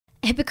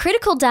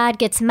hypocritical dad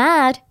gets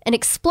mad, an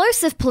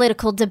explosive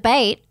political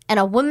debate, and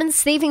a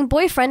woman's thieving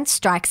boyfriend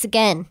strikes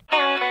again.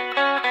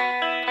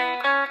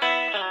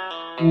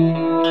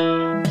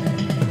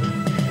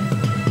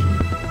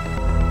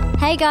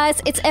 Hey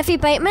guys, it's Effie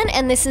Bateman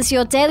and this is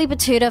your Daily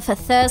Batuta for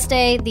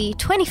Thursday, the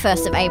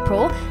 21st of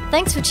April.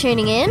 Thanks for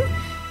tuning in.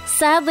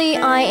 Sadly,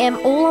 I am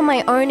all on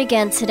my own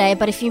again today,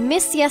 but if you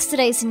missed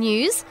yesterday's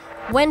news,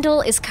 Wendell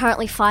is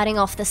currently fighting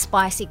off the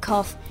spicy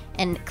cough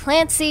and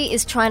Clancy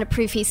is trying to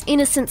prove his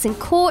innocence in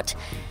court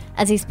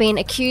as he's been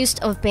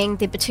accused of being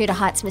the Batuta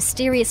Heights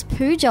mysterious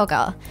poo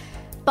jogger.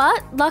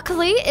 But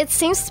luckily, it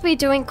seems to be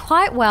doing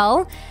quite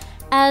well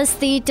as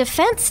the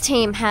defense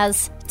team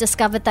has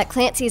discovered that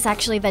Clancy is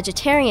actually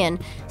vegetarian,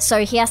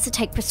 so he has to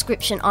take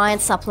prescription iron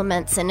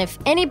supplements, and if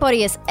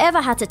anybody has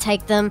ever had to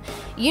take them,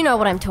 you know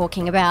what I'm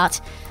talking about.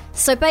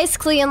 So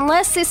basically,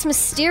 unless this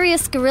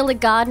mysterious guerrilla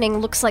gardening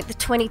looks like the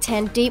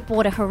 2010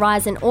 Deepwater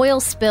Horizon oil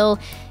spill,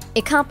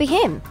 it can't be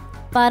him.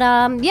 But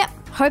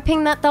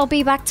hoping that they'll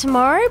be back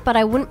tomorrow, but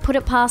I wouldn't put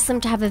it past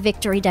them to have a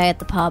victory day at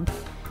the pub.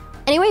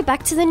 Anyway,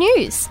 back to the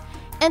news.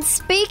 And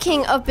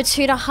speaking of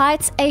Batuta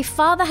Heights, a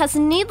father has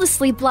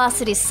needlessly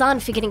blasted his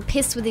son for getting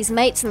pissed with his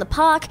mates in the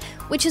park,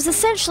 which is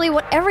essentially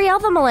what every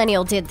other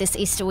millennial did this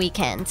Easter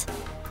weekend.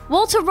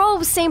 Walter Roll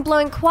was seen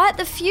blowing quite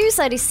the fuse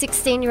at his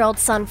 16-year-old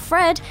son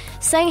Fred,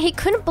 saying he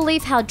couldn't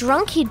believe how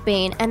drunk he'd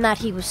been and that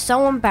he was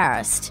so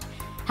embarrassed.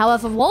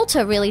 However,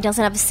 Walter really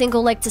doesn't have a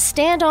single leg to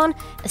stand on,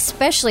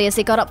 especially as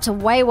he got up to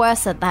way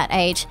worse at that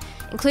age,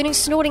 including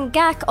snorting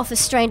gack off a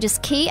stranger's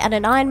key at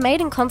an Iron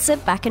Maiden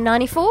concert back in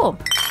 '94.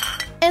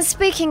 And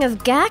speaking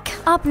of gack,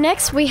 up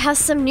next we have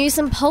some news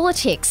and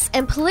politics,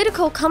 and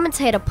political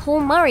commentator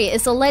Paul Murray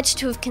is alleged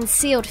to have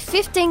concealed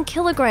 15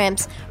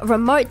 kilograms of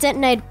remote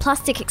detonated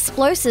plastic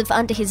explosive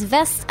under his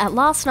vest at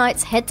last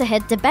night's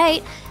head-to-head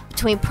debate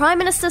between Prime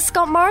Minister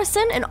Scott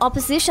Morrison and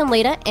opposition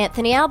leader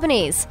Anthony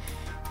Albanese.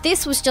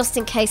 This was just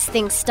in case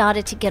things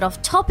started to get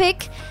off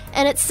topic,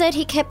 and it said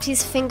he kept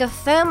his finger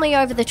firmly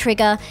over the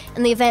trigger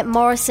in the event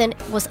Morrison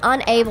was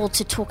unable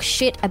to talk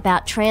shit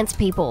about trans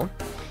people.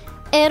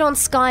 Aired on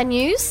Sky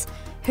News,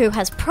 who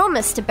has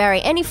promised to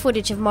bury any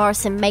footage of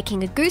Morrison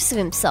making a goose of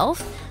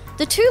himself,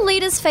 the two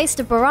leaders faced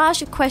a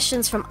barrage of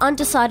questions from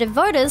undecided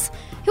voters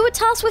who were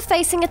tasked with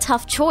facing a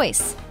tough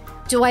choice.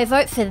 Do I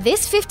vote for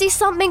this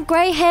 50-something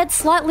grey-haired,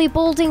 slightly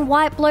balding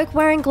white bloke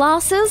wearing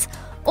glasses,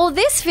 or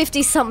this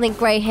 50-something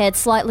grey-haired,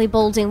 slightly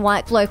balding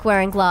white bloke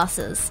wearing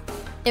glasses?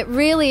 It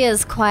really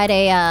is quite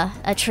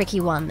a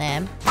tricky one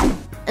there.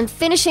 And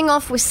finishing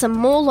off with some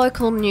more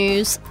local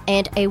news,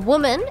 and a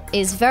woman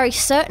is very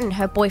certain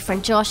her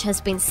boyfriend Josh has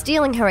been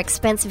stealing her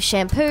expensive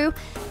shampoo,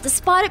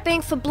 despite it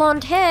being for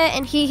blonde hair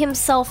and he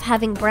himself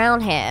having brown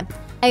hair.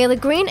 Ayla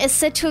Green is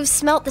said to have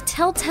smelt the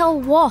telltale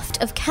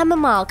waft of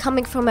chamomile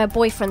coming from her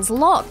boyfriend's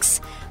locks,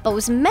 but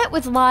was met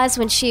with lies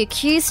when she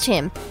accused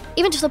him,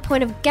 even to the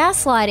point of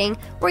gaslighting,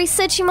 where he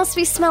said she must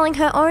be smelling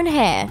her own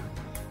hair.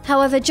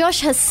 However,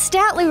 Josh has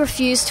stoutly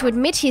refused to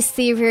admit his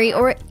theory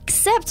or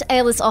accept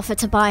Ayla's offer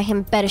to buy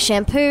him better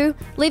shampoo,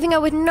 leaving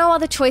her with no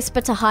other choice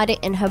but to hide it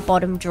in her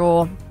bottom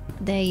drawer.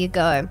 There you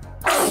go.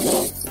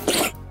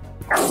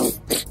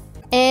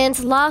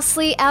 And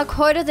lastly, our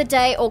quote of the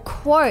day, or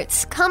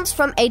quotes, comes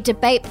from a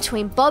debate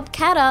between Bob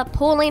Katter,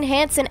 Pauline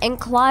Hanson and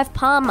Clive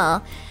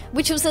Palmer,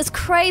 which was as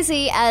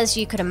crazy as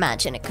you could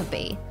imagine it could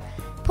be.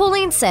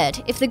 Pauline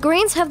said, "If the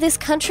Greens have this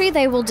country,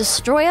 they will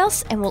destroy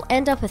us and we'll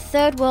end up a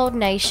third world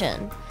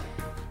nation."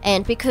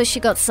 And because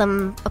she got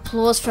some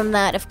applause from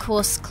that, of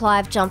course,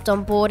 Clive jumped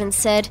on board and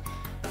said,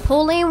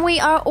 "Pauline, we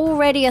are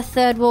already a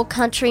third world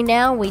country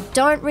now, we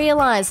don't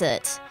realise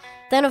it."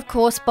 Then, of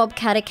course, Bob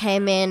Katter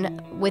came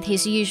in with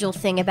his usual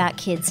thing about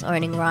kids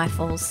owning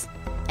rifles.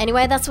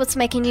 Anyway, that's what's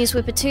making news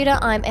with Batuta.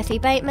 I'm Effie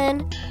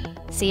Bateman.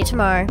 See you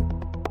tomorrow.